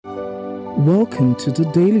Welcome to the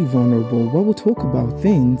Daily Vulnerable, where we'll talk about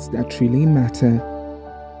things that really matter.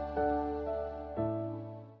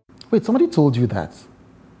 Wait, somebody told you that?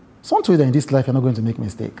 Someone told you that in this life you're not going to make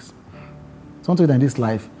mistakes. Someone told you that in this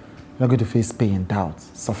life you're not going to face pain, doubt,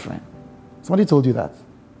 suffering. Somebody told you that?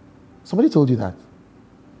 Somebody told you that?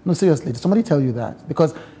 No, seriously, did somebody tell you that?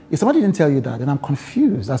 Because if somebody didn't tell you that, then I'm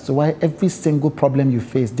confused as to why every single problem you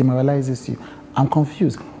face demoralizes you. I'm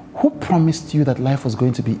confused. Who promised you that life was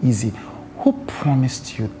going to be easy? Who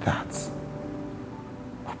promised you that?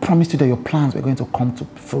 Who promised you that your plans were going to come to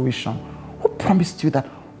fruition? Who promised you that?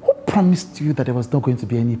 Who promised you that there was not going to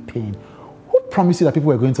be any pain? Who promised you that people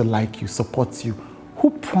were going to like you, support you? Who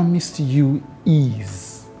promised you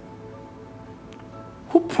ease?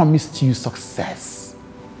 Who promised you success?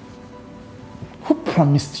 Who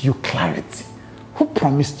promised you clarity? Who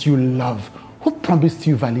promised you love? Who promised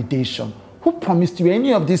you validation? Who promised you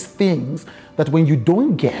any of these things that when you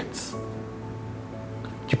don't get,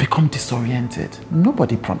 you become disoriented?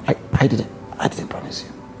 Nobody promised. I didn't promise you.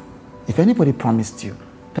 If anybody promised you,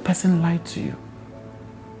 the person lied to you.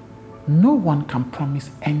 No one can promise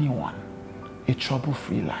anyone a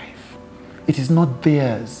trouble-free life. It is not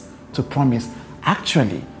theirs to promise.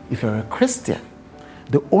 Actually, if you're a Christian,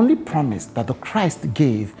 the only promise that the Christ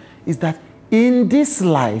gave is that in this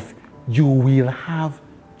life you will have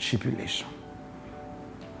tribulation.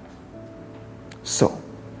 So,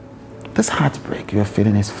 this heartbreak you're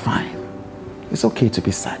feeling is fine. It's okay to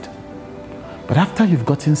be sad. But after you've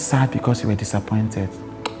gotten sad because you were disappointed,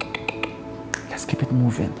 let's keep it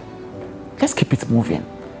moving. Let's keep it moving.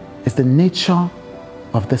 It's the nature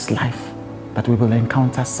of this life that we will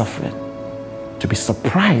encounter suffering. To be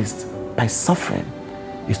surprised by suffering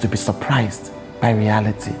is to be surprised by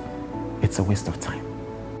reality. It's a waste of time.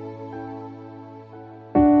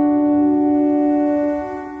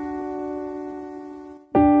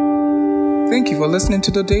 Thank you for listening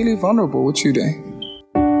to the Daily Vulnerable with Chude.